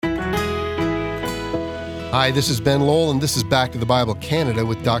Hi, this is Ben Lowell, and this is Back to the Bible Canada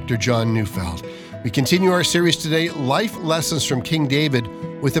with Dr. John Neufeld. We continue our series today, Life Lessons from King David,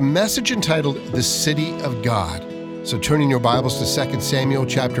 with a message entitled The City of God. So turn in your Bibles to 2 Samuel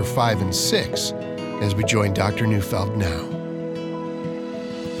chapter 5 and 6 as we join Dr. Neufeld now.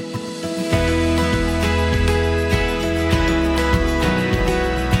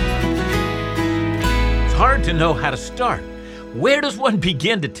 It's hard to know how to start. Where does one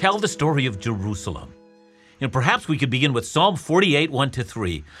begin to tell the story of Jerusalem? And perhaps we could begin with Psalm 48,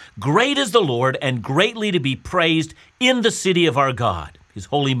 1-3. Great is the Lord, and greatly to be praised in the city of our God, his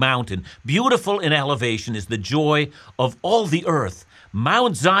holy mountain. Beautiful in elevation is the joy of all the earth.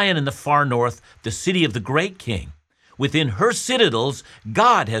 Mount Zion in the far north, the city of the great King. Within her citadels,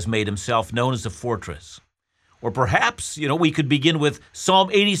 God has made himself known as a fortress. Or perhaps, we could begin with Psalm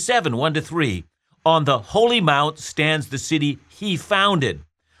 87, 1-3. On the holy mount stands the city he founded.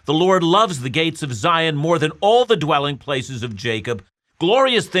 The Lord loves the gates of Zion more than all the dwelling places of Jacob.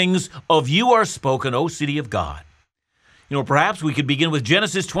 Glorious things of you are spoken, O city of God. Perhaps we could begin with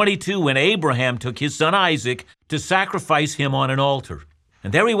Genesis 22 when Abraham took his son Isaac to sacrifice him on an altar.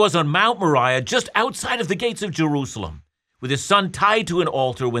 And there he was on Mount Moriah, just outside of the gates of Jerusalem, with his son tied to an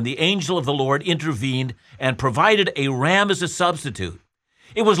altar when the angel of the Lord intervened and provided a ram as a substitute.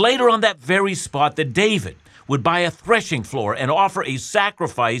 It was later on that very spot that David would buy a threshing floor and offer a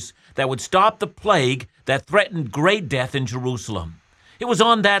sacrifice that would stop the plague that threatened great death in Jerusalem. It was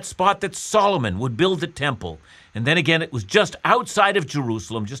on that spot that Solomon would build the temple. And then again, it was just outside of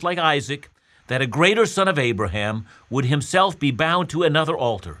Jerusalem, just like Isaac, that a greater son of Abraham would himself be bound to another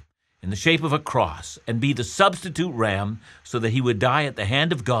altar in the shape of a cross and be the substitute ram so that he would die at the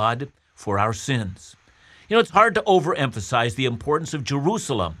hand of God for our sins. It's hard to overemphasize the importance of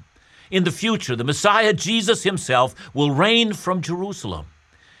Jerusalem. In the future, the Messiah, Jesus himself, will reign from Jerusalem.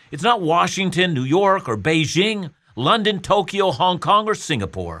 It's not Washington, New York, or Beijing, London, Tokyo, Hong Kong, or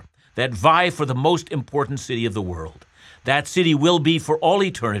Singapore that vie for the most important city of the world. That city will be, for all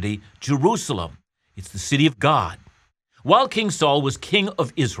eternity, Jerusalem. It's the city of God. While King Saul was king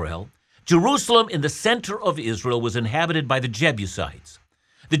of Israel, Jerusalem in the center of Israel was inhabited by the Jebusites.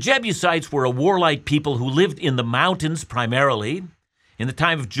 The Jebusites were a warlike people who lived in the mountains primarily. In the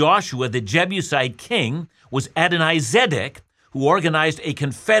time of Joshua, the Jebusite king was Adonizedek, who organized a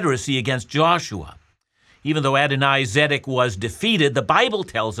confederacy against Joshua. Even though Adonizedek was defeated, the Bible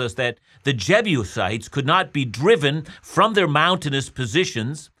tells us that the Jebusites could not be driven from their mountainous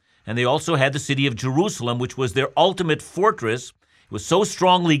positions, and they also had the city of Jerusalem, which was their ultimate fortress. It was so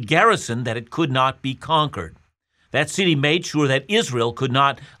strongly garrisoned that it could not be conquered. That city made sure that Israel could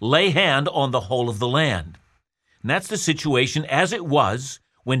not lay hand on the whole of the land. And that's the situation as it was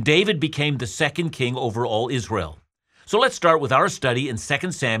when David became the second king over all Israel. So let's start with our study in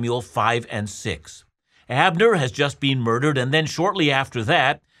 2 Samuel 5 and 6. Abner has just been murdered, and then shortly after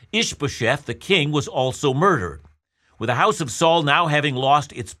that, Ishbosheth, the king, was also murdered. With the house of Saul now having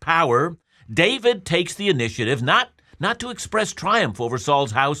lost its power, David takes the initiative not to express triumph over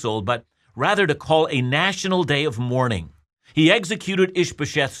Saul's household, but rather to call a national day of mourning. He executed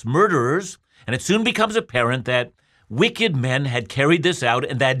Ishbosheth's murderers, and it soon becomes apparent that wicked men had carried this out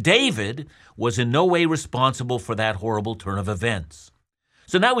and that David was in no way responsible for that horrible turn of events.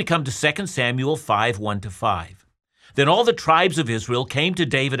 So now we come to 2 Samuel 5, 1-5. Then all the tribes of Israel came to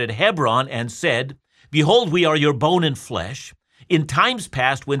David at Hebron and said, Behold, we are your bone and flesh. In times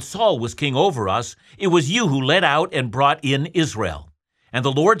past, when Saul was king over us, it was you who led out and brought in Israel. And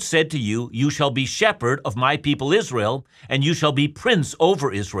the Lord said to you, You shall be shepherd of my people Israel, and you shall be prince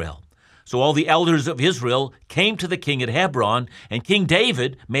over Israel. So all the elders of Israel came to the king at Hebron, and King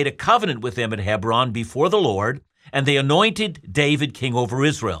David made a covenant with them at Hebron before the Lord, and they anointed David king over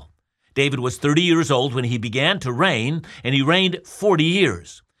Israel. David was 30 years old when he began to reign, and he reigned 40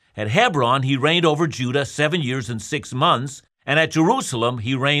 years. At Hebron, he reigned over Judah 7 years and 6 months, and at Jerusalem,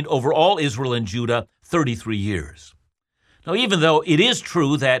 he reigned over all Israel and Judah 33 years. Now, even though it is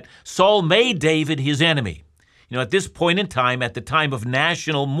true that Saul made David his enemy, at this point in time, at the time of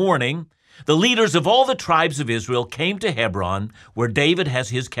national mourning, the leaders of all the tribes of Israel came to Hebron, where David has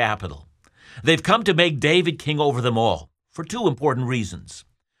his capital. They've come to make David king over them all for two important reasons.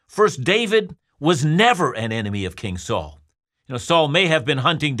 First, David was never an enemy of King Saul. Saul may have been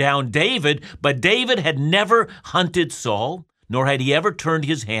hunting down David, but David had never hunted Saul, nor had he ever turned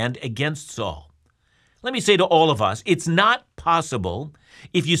his hand against Saul. Let me say to all of us, it's not possible,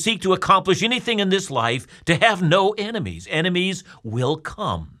 if you seek to accomplish anything in this life, to have no enemies. Enemies will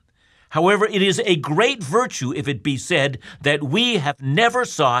come. However, it is a great virtue, if it be said, that we have never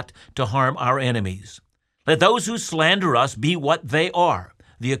sought to harm our enemies. Let those who slander us be what they are,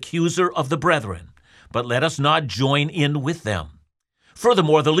 the accuser of the brethren. but let us not join in with them.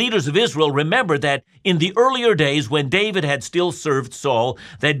 Furthermore, the leaders of Israel remembered that in the earlier days when David had still served Saul,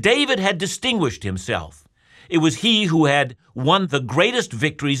 that David had distinguished himself. It was he who had won the greatest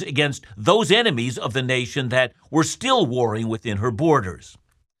victories against those enemies of the nation that were still warring within her borders.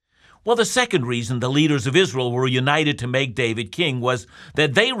 Well, the second reason the leaders of Israel were united to make David king was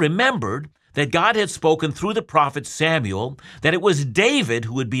that they remembered that God had spoken through the prophet Samuel that it was David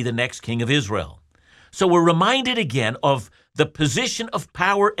who would be the next king of Israel. So we're reminded again of the position of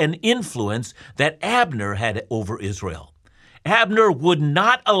power and influence that Abner had over Israel. Abner would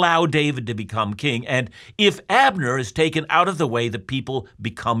not allow David to become king, and if Abner is taken out of the way, the people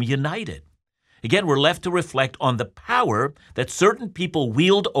become united. Again, we're left to reflect on the power that certain people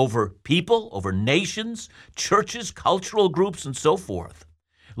wield over people, over nations, churches, cultural groups, and so forth.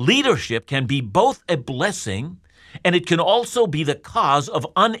 Leadership can be both a blessing and it can also be the cause of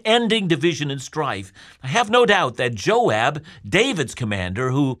unending division and strife. I have no doubt that Joab, David's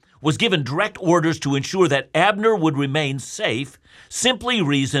commander, who was given direct orders to ensure that Abner would remain safe, simply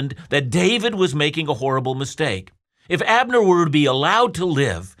reasoned that David was making a horrible mistake. If Abner were to be allowed to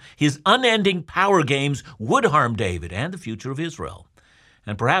live, his unending power games would harm David and the future of Israel.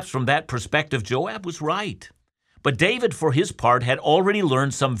 And perhaps from that perspective, Joab was right. But David, for his part, had already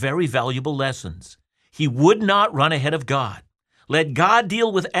learned some very valuable lessons. He would not run ahead of God. Let God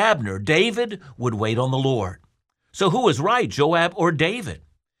deal with Abner. David would wait on the Lord. So who was right, Joab or David?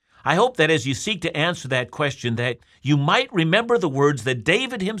 I hope that as you seek to answer that question, that you might remember the words that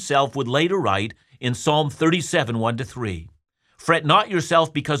David himself would later write in Psalm 37, 1-3. Fret not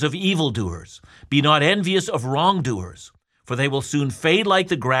yourself because of evildoers. Be not envious of wrongdoers, for they will soon fade like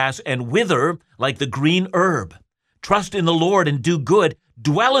the grass and wither like the green herb. Trust in the Lord and do good.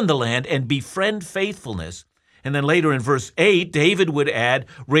 Dwell in the land and befriend faithfulness. And then later in verse 8, David would add,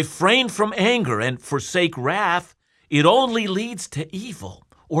 refrain from anger and forsake wrath. It only leads to evil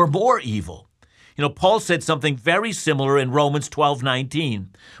or more evil. Paul said something very similar in Romans 12:19.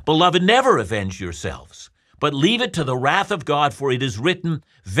 Beloved, never avenge yourselves, but leave it to the wrath of God, for it is written,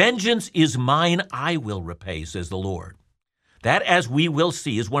 vengeance is mine, I will repay, says the Lord. That, as we will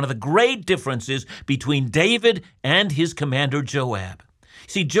see, is one of the great differences between David and his commander Joab.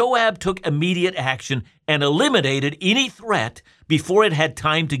 See, Joab took immediate action and eliminated any threat before it had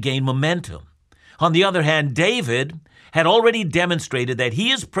time to gain momentum. On the other hand, David had already demonstrated that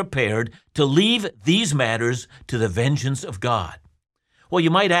he is prepared to leave these matters to the vengeance of God. Well, you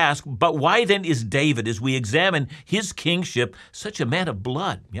might ask, but why then is David, as we examine his kingship, such a man of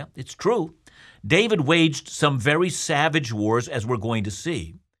blood? Yeah, it's true. David waged some very savage wars, as we're going to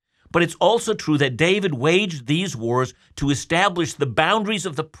see. But it's also true that David waged these wars to establish the boundaries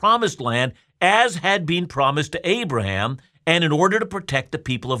of the promised land as had been promised to Abraham, and in order to protect the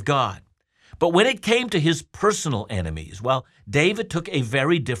people of God. But when it came to his personal enemies, well, David took a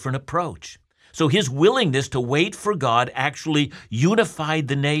very different approach. So his willingness to wait for God actually unified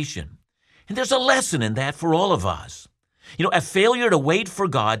the nation. And there's a lesson in that for all of us. A failure to wait for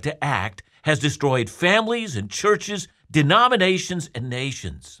God to act has destroyed families and churches, denominations, and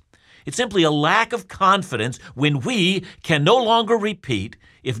nations. It's simply a lack of confidence when we can no longer repeat,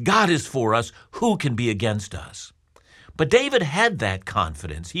 if God is for us, who can be against us? But David had that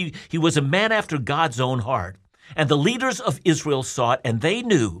confidence. He was a man after God's own heart. And the leaders of Israel saw it, and they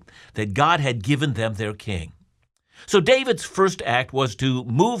knew that God had given them their king. So David's first act was to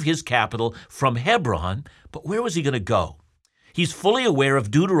move his capital from Hebron, but where was he going to go? He's fully aware of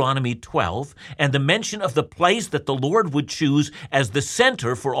Deuteronomy 12 and the mention of the place that the Lord would choose as the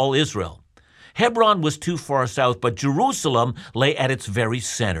center for all Israel. Hebron was too far south, but Jerusalem lay at its very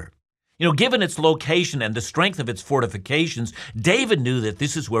center. Given its location and the strength of its fortifications, David knew that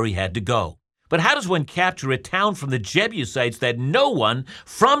this is where he had to go. But how does one capture a town from the Jebusites that no one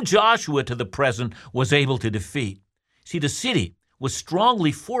from Joshua to the present was able to defeat? See, the city was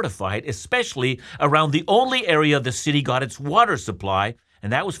strongly fortified, especially around the only area the city got its water supply,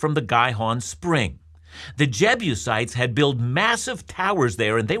 and that was from the Gihon Spring. The Jebusites had built massive towers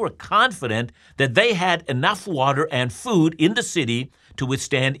there, and they were confident that they had enough water and food in the city to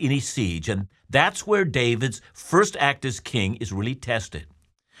withstand any siege, and that's where David's first act as king is really tested.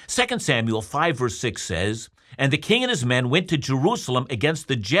 2 Samuel 5 verse 6 says, And the king and his men went to Jerusalem against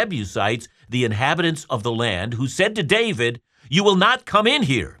the Jebusites, the inhabitants of the land, who said to David, You will not come in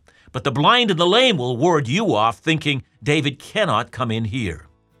here, but the blind and the lame will ward you off, thinking David cannot come in here.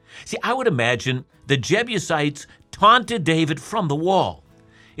 See, I would imagine the Jebusites taunted David from the wall.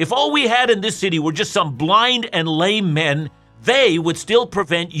 If all we had in this city were just some blind and lame men, they would still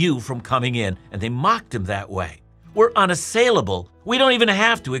prevent you from coming in. And they mocked him that way. We're unassailable. We don't even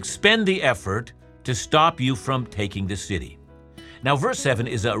have to expend the effort to stop you from taking the city. Now, verse 7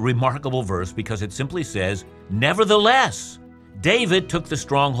 is a remarkable verse because it simply says, nevertheless, David took the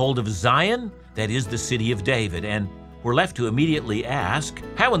stronghold of Zion, that is the city of David, and we're left to immediately ask,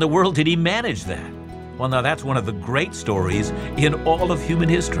 how in the world did he manage that? Well, now that's one of the great stories in all of human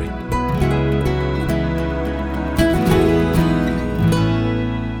history.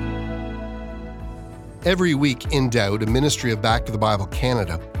 Every week in Doubt, a ministry of Back to the Bible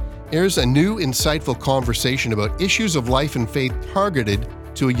Canada, airs a new, insightful conversation about issues of life and faith targeted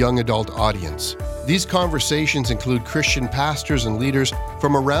to a young adult audience. These conversations include Christian pastors and leaders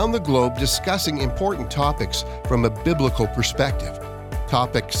from around the globe discussing important topics from a biblical perspective.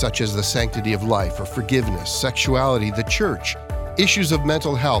 Topics such as the sanctity of life or forgiveness, sexuality, the church, issues of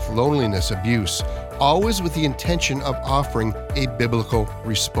mental health, loneliness, abuse, always with the intention of offering a biblical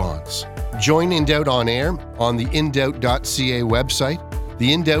response. Join In Doubt on air on the indoubt.ca website,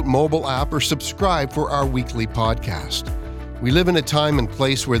 the In Doubt mobile app, or subscribe for our weekly podcast. We live in a time and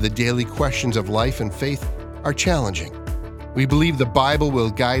place where the daily questions of life and faith are challenging. We believe the Bible will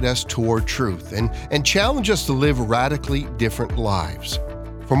guide us toward truth and challenge us to live radically different lives.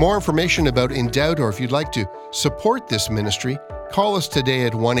 For more information about In Doubt, or if you'd like to support this ministry, call us today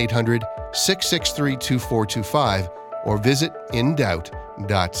at 1-800-663-2425 or visit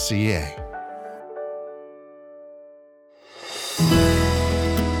indoubt.ca.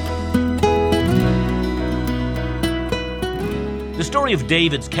 The story of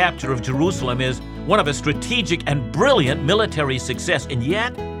David's capture of Jerusalem is one of a strategic and brilliant military success, and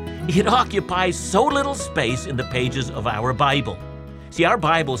yet it occupies so little space in the pages of our Bible. See, our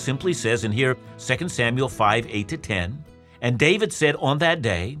Bible simply says in here, 2 Samuel 5:8-10, and David said on that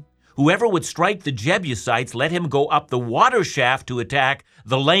day, whoever would strike the Jebusites, let him go up the water shaft to attack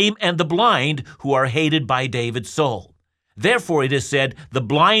the lame and the blind who are hated by David's soul. Therefore it is said, the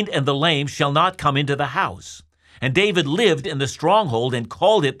blind and the lame shall not come into the house. And David lived in the stronghold and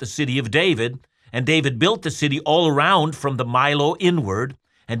called it the city of David. And David built the city all around from the Milo inward.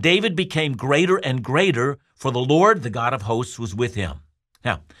 And David became greater and greater, for the Lord, the God of hosts, was with him.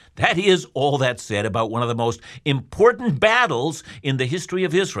 Now, that is all that's said about one of the most important battles in the history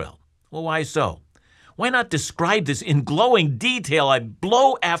of Israel. Well, why so? Why not describe this in glowing detail,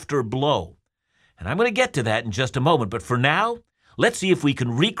 blow after blow? And I'm going to get to that in just a moment. But for now, let's see if we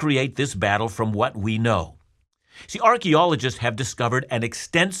can recreate this battle from what we know. See, archaeologists have discovered an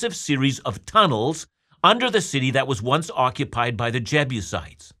extensive series of tunnels under the city that was once occupied by the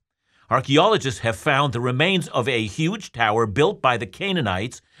Jebusites. Archaeologists have found the remains of a huge tower built by the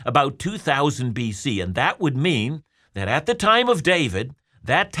Canaanites about 2000 BC, and that would mean that at the time of David,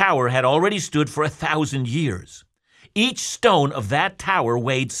 that tower had already stood for 1,000 years. Each stone of that tower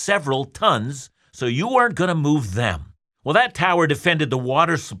weighed several tons, so you weren't going to move them. Well, that tower defended the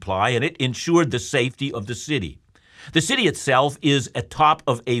water supply, and it ensured the safety of the city. The city itself is atop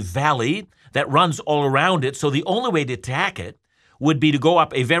of a valley that runs all around it, so the only way to attack it would be to go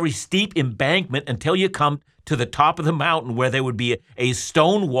up a very steep embankment until you come to the top of the mountain where there would be a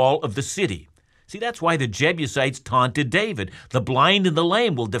stone wall of the city. See, that's why the Jebusites taunted David. The blind and the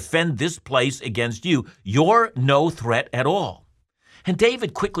lame will defend this place against you. You're no threat at all. And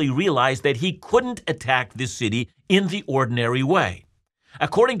David quickly realized that he couldn't attack this city in the ordinary way.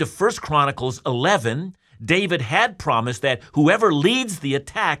 According to 1 Chronicles 11, David had promised that whoever leads the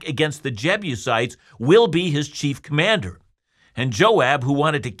attack against the Jebusites will be his chief commander. And Joab, who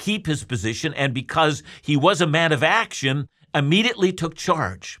wanted to keep his position and because he was a man of action, immediately took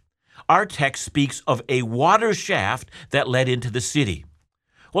charge. Our text speaks of a water shaft that led into the city.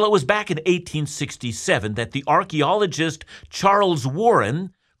 Well, it was back in 1867 that the archaeologist Charles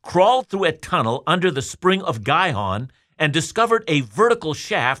Warren crawled through a tunnel under the spring of Gihon and discovered a vertical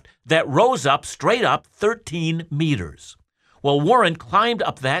shaft that rose up straight up 13 meters. Well, Warren climbed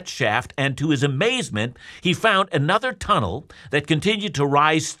up that shaft, and to his amazement, he found another tunnel that continued to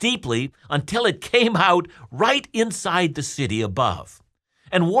rise steeply until it came out right inside the city above.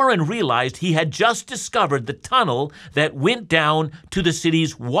 And Warren realized he had just discovered the tunnel that went down to the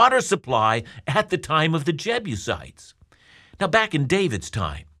city's water supply at the time of the Jebusites. Now, back in David's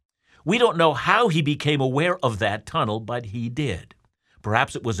time, we don't know how he became aware of that tunnel, but he did.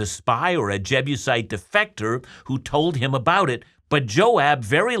 Perhaps it was a spy or a Jebusite defector who told him about it, but Joab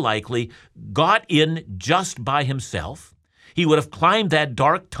very likely got in just by himself. He would have climbed that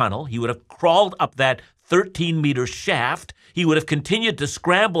dark tunnel. He would have crawled up that 13-meter shaft. He would have continued to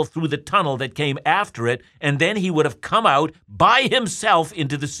scramble through the tunnel that came after it, and then he would have come out by himself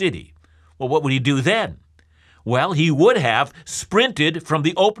into the city. Well, what would he do then? Well, he would have sprinted from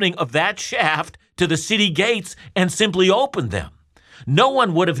the opening of that shaft to the city gates and simply opened them. No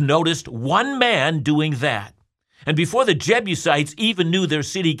one would have noticed one man doing that. And before the Jebusites even knew their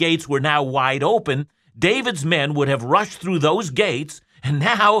city gates were now wide open, David's men would have rushed through those gates, and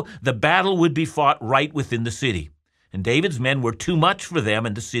now the battle would be fought right within the city. And David's men were too much for them,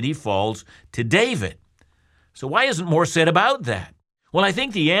 and the city falls to David. So why isn't more said about that? Well, I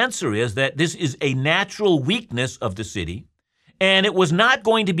think the answer is that this is a natural weakness of the city, and it was not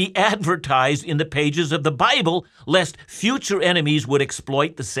going to be advertised in the pages of the Bible, lest future enemies would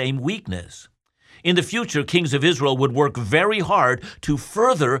exploit the same weakness. In the future, kings of Israel would work very hard to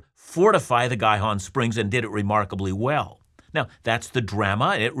further fortify the Gihon Springs, and did it remarkably well. Now, that's the drama,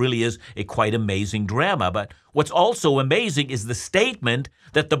 and it really is a quite amazing drama. But what's also amazing is the statement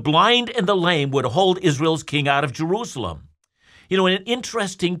that the blind and the lame would hold Israel's king out of Jerusalem. In an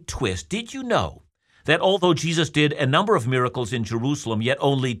interesting twist, did you know that although Jesus did a number of miracles in Jerusalem, yet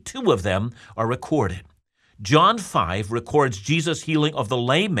only 2 of them are recorded? John 5 records Jesus' healing of the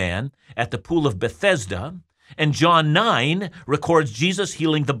lame man at the pool of Bethesda, and John 9 records Jesus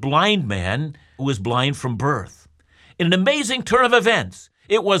healing the blind man who was blind from birth. In an amazing turn of events,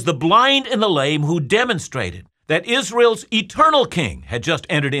 it was the blind and the lame who demonstrated that Israel's eternal king had just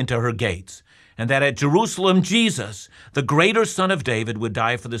entered into her gates, and that at Jerusalem, Jesus, the greater Son of David, would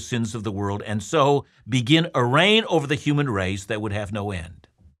die for the sins of the world, and so begin a reign over the human race that would have no end.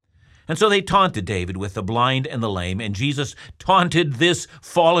 And so they taunted David with the blind and the lame, and Jesus taunted this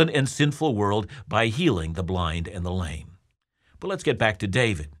fallen and sinful world by healing the blind and the lame. But let's get back to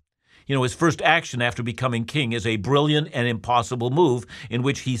David. His first action after becoming king is a brilliant and impossible move in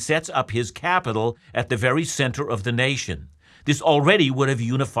which he sets up his capital at the very center of the nation. This already would have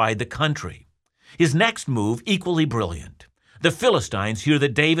unified the country. His next move, equally brilliant. The Philistines hear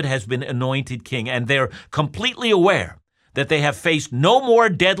that David has been anointed king, and they're completely aware that they have faced no more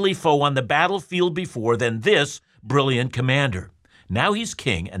deadly foe on the battlefield before than this brilliant commander. Now he's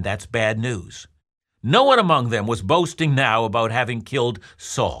king, and that's bad news. No one among them was boasting now about having killed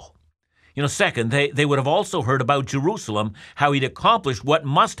Saul. Second, they would have also heard about Jerusalem, how he'd accomplished what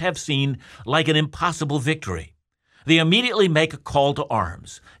must have seemed like an impossible victory. They immediately make a call to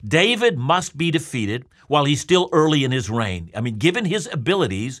arms. David must be defeated while he's still early in his reign. Given his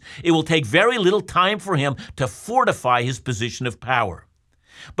abilities, it will take very little time for him to fortify his position of power.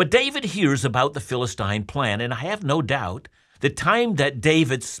 But David hears about the Philistine plan, and I have no doubt the time that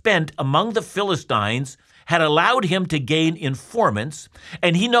David spent among the Philistines had allowed him to gain informants,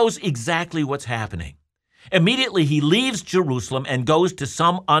 and he knows exactly what's happening. Immediately, he leaves Jerusalem and goes to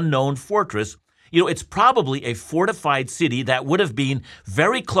some unknown fortress. It's probably a fortified city that would have been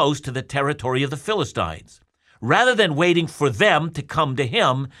very close to the territory of the Philistines. Rather than waiting for them to come to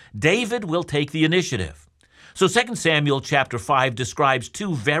him, David will take the initiative. So 2 Samuel chapter 5 describes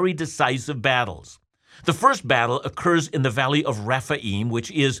 2 very decisive battles. The first battle occurs in the valley of Rephaim,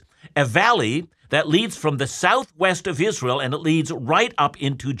 which is a valley that leads from the southwest of Israel, and it leads right up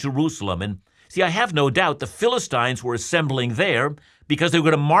into Jerusalem. And I have no doubt the Philistines were assembling there because they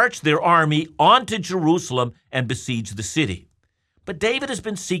were going to march their army onto Jerusalem and besiege the city. But David has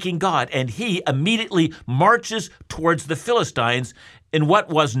been seeking God, and he immediately marches towards the Philistines in what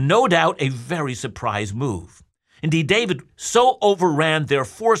was no doubt a very surprise move. Indeed, David so overran their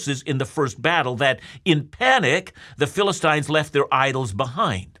forces in the first battle that, in panic, the Philistines left their idols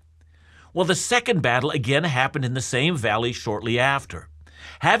behind. Well, the second battle again happened in the same valley shortly after.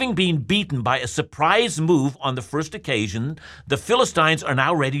 Having been beaten by a surprise move on the first occasion, the Philistines are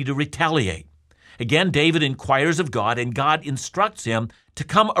now ready to retaliate. Again, David inquires of God, and God instructs him to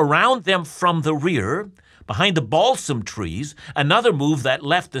come around them from the rear, behind the balsam trees, another move that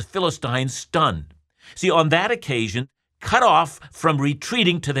left the Philistines stunned. On that occasion, cut off from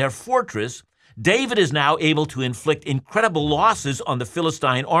retreating to their fortress, David is now able to inflict incredible losses on the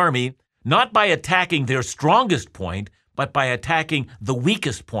Philistine army, not by attacking their strongest point, but by attacking the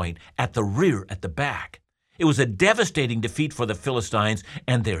weakest point at the rear, at the back. It was a devastating defeat for the Philistines,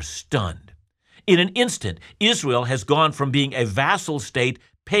 and they're stunned. In an instant, Israel has gone from being a vassal state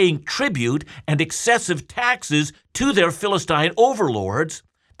paying tribute and excessive taxes to their Philistine overlords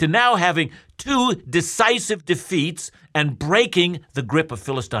to now having 2 decisive defeats and breaking the grip of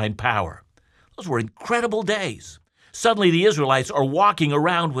Philistine power. Those were incredible days. Suddenly, the Israelites are walking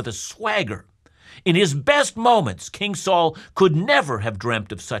around with a swagger. In his best moments, King Saul could never have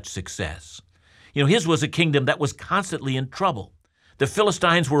dreamt of such success. His was a kingdom that was constantly in trouble. The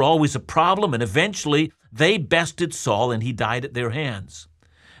Philistines were always a problem, and eventually they bested Saul, and he died at their hands.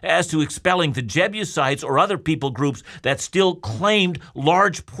 As to expelling the Jebusites or other people groups that still claimed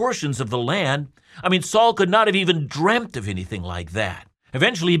large portions of the land, Saul could not have even dreamt of anything like that.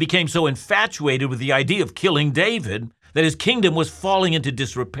 Eventually, he became so infatuated with the idea of killing David that his kingdom was falling into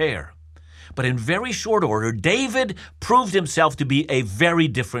disrepair. But in very short order, David proved himself to be a very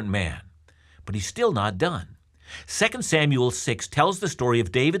different man. But he's still not done. 2 Samuel 6 tells the story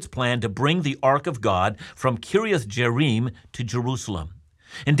of David's plan to bring the Ark of God from Kiriath Jearim to Jerusalem.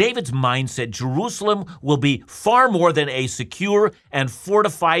 In David's mindset, Jerusalem will be far more than a secure and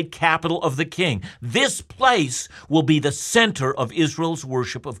fortified capital of the king. This place will be the center of Israel's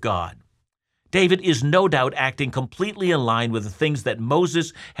worship of God. David is no doubt acting completely in line with the things that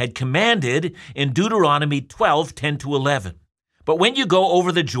Moses had commanded in Deuteronomy 12:10-11. But when you go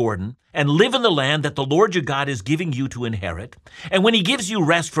over the Jordan and live in the land that the Lord your God is giving you to inherit, and when he gives you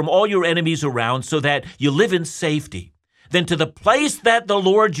rest from all your enemies around so that you live in safety, then to the place that the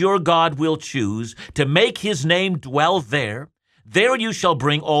Lord your God will choose to make his name dwell there you shall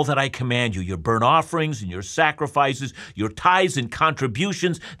bring all that I command you, your burnt offerings and your sacrifices, your tithes and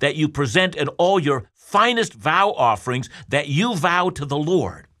contributions that you present, and all your finest vow offerings that you vow to the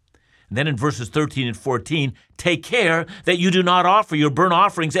Lord. And then in verses 13 and 14, take care that you do not offer your burnt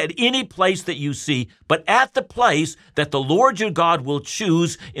offerings at any place that you see, but at the place that the Lord your God will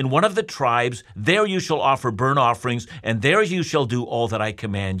choose in one of the tribes, there you shall offer burnt offerings, and there you shall do all that I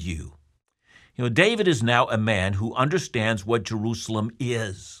command you. David is now a man who understands what Jerusalem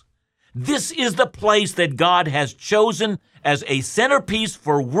is. This is the place that God has chosen as a centerpiece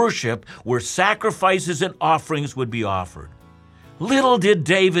for worship where sacrifices and offerings would be offered. Little did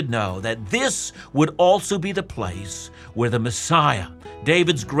David know that this would also be the place where the Messiah,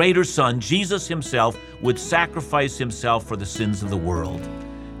 David's greater son, Jesus himself, would sacrifice himself for the sins of the world.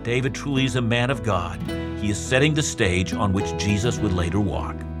 David truly is a man of God. He is setting the stage on which Jesus would later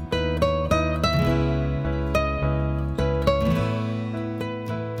walk.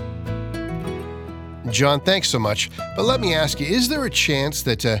 John, thanks so much. But let me ask you, is there a chance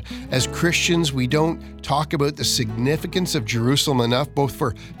that as Christians we don't talk about the significance of Jerusalem enough, both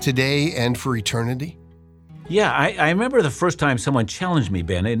for today and for eternity? Yeah, I remember the first time someone challenged me,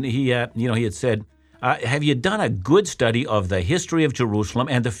 Ben, and he had said, have you done a good study of the history of Jerusalem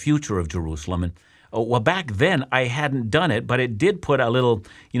and the future of Jerusalem? And well, back then I hadn't done it, but it did put a little,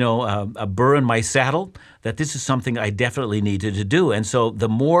 a burr in my saddle that this is something I definitely needed to do. And so the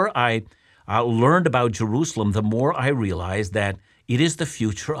more I learned about Jerusalem, the more I realized that it is the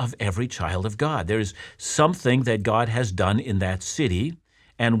future of every child of God. There's something that God has done in that city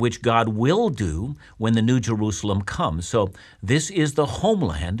and which God will do when the New Jerusalem comes. So this is the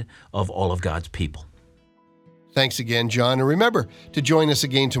homeland of all of God's people. Thanks again, John. And remember to join us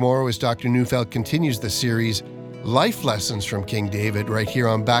again tomorrow as Dr. Neufeld continues the series, Life Lessons from King David, right here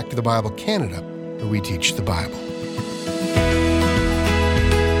on Back to the Bible Canada, where we teach the Bible.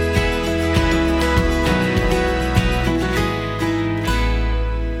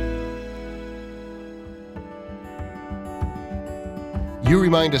 You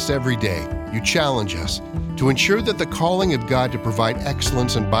remind us every day, you challenge us to ensure that the calling of God to provide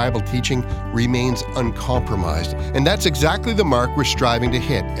excellence in Bible teaching remains uncompromised. And that's exactly the mark we're striving to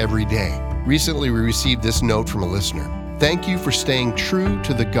hit every day. Recently, we received this note from a listener. Thank you for staying true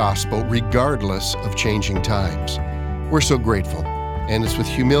to the gospel regardless of changing times. We're so grateful. And it's with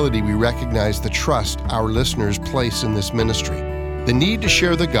humility we recognize the trust our listeners place in this ministry. The need to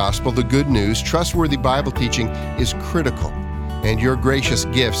share the gospel, the good news, trustworthy Bible teaching is critical. And your gracious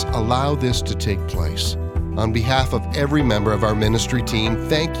gifts allow this to take place. On behalf of every member of our ministry team,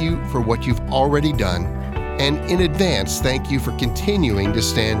 thank you for what you've already done, and in advance, thank you for continuing to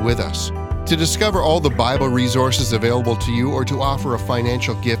stand with us. To discover all the Bible resources available to you or to offer a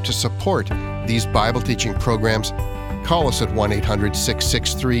financial gift to support these Bible teaching programs, call us at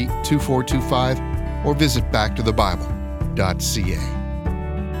 1-800-663-2425 or visit backtothebible.ca.